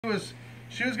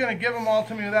She was going to give them all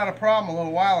to me without a problem a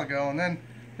little while ago, and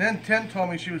then Tim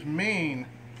told me she was mean,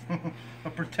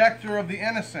 a protector of the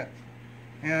innocent,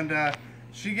 and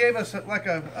she gave us like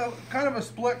a kind of a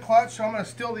split clutch. So I'm going to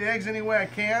steal the eggs any way I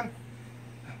can.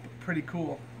 Pretty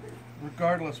cool.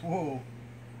 Regardless, whoa,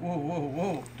 whoa, whoa,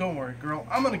 whoa! Don't worry, girl.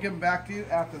 I'm going to give them back to you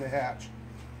after they hatch.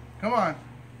 Come on.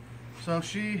 So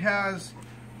she has.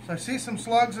 So I see some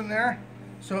slugs in there.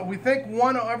 So we think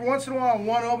every once in a while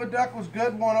one oviduct was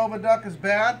good, one oviduct is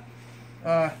bad.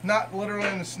 Not literally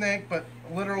in the snake, but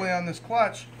literally on this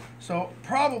clutch. So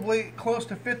probably close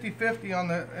to 50-50 on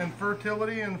the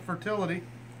infertility and fertility.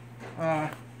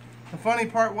 The funny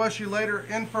part was she laid her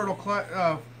infertile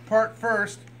part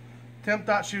first. Tim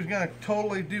thought she was going to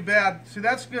totally do bad. See,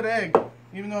 that's a good egg,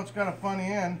 even though it's got a funny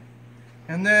end.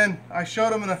 And then I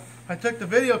showed him, I took the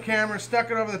video camera, stuck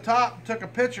it over the top, took a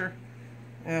picture.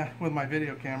 Yeah, with my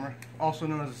video camera, also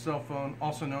known as a cell phone,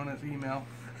 also known as email,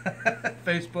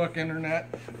 Facebook,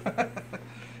 internet.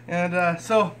 And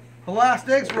so the last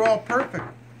eggs were all perfect.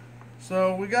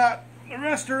 So we got the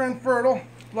rest are infertile,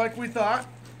 like we thought.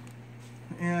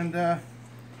 And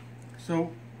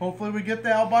so hopefully we get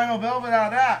the albino velvet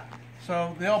out of that.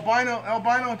 So the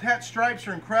albino het stripes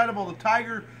are incredible. The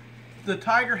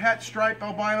tiger het stripe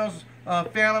albinos,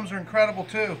 phantoms are incredible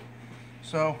too.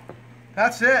 So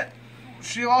that's it.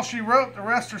 All she wrote, the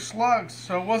rest are slugs,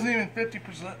 so it wasn't even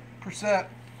 50%.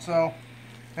 So,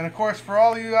 and of course, for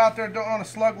all of you out there that don't know what a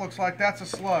slug looks like, that's a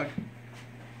slug.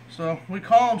 So we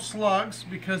call them slugs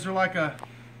because they're like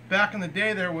back in the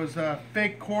day there was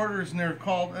fake quarters, and they're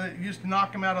called, used to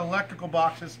knock them out of electrical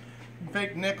boxes,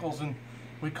 fake nickels, and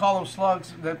we call them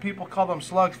slugs. People call them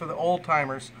slugs for the old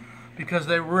timers because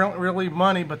they weren't really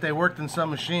money, but they worked in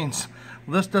some machines.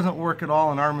 Well, this doesn't work at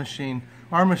all in our machine.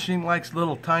 Our machine likes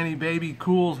little tiny baby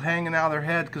cools hanging out of their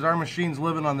head because our machine's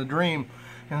living on the dream.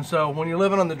 And so when you're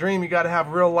living on the dream, you got to have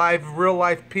real life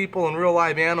people and real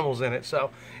live animals in it.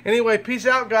 So anyway, peace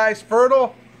out, guys.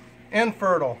 Fertile,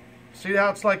 infertile. See how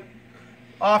it's like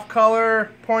off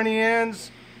color, pointy ends,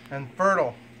 and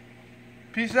fertile.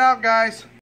 Peace out, guys.